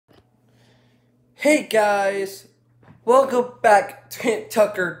Hey guys, welcome back to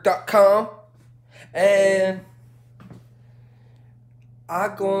HintTucker.com, and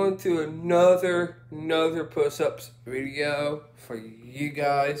I'm going to another push-ups video for you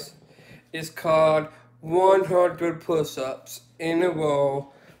guys. It's called 100 push-ups in a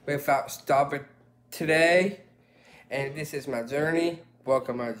row without stopping today, and this is my journey.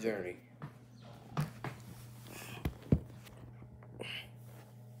 Welcome my journey.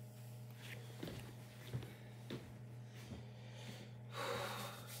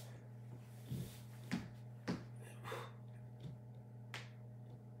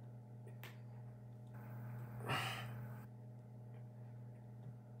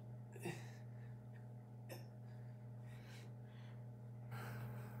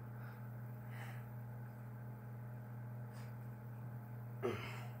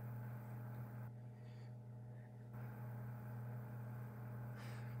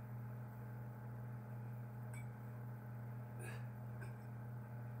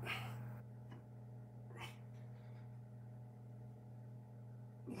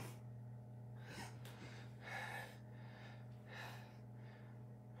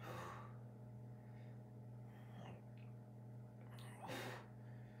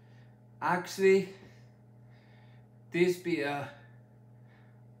 Actually, this be a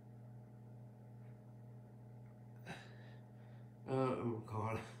oh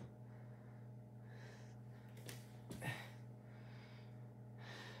god.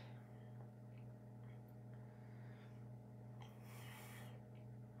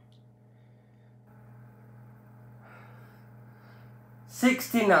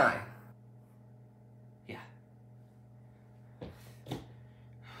 $69. Yeah.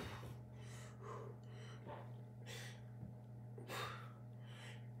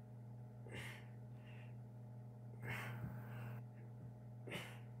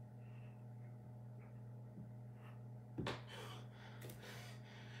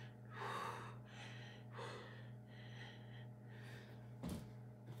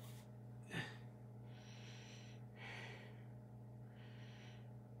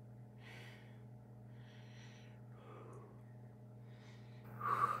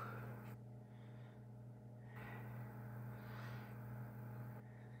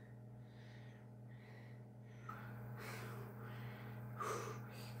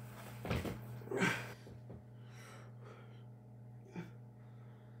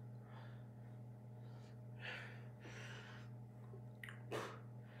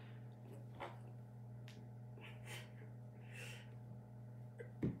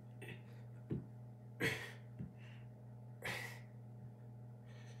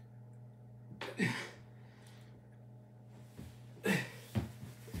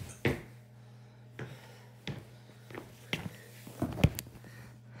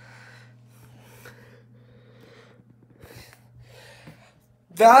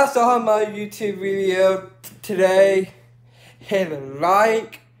 That's all my YouTube video today. Hit a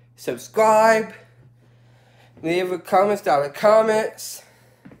like, subscribe, leave a comment down in the comments,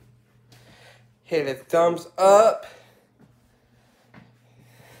 hit a thumbs up,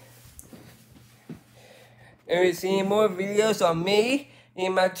 and we'll see more videos on me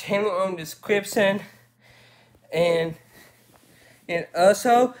in my channel on the description. And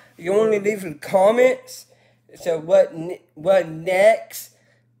also, you only leave in comments. So what next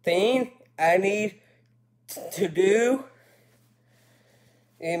thing I need to do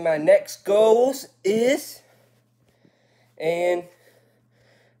in my next goals is, and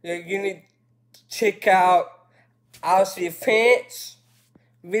you need to check out Ashley Finch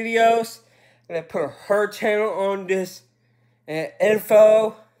videos, and I put her channel on this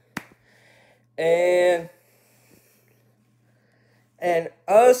info, and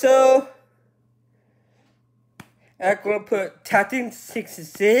also I'm gonna put Tacting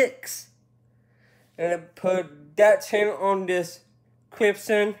 66, and I put that channel on this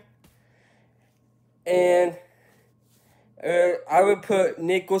description, and I would put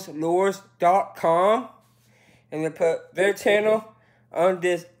NicholsLures.com, and I put their channel on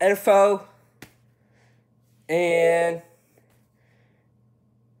this info, and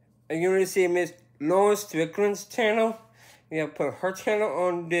you're gonna see Miss Lauren Strickland's channel. Yeah, put her channel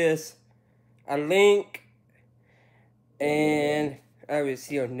on this a link, and I will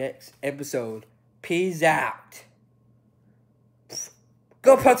see you next episode. Peace out.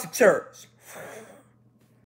 Go punch the church.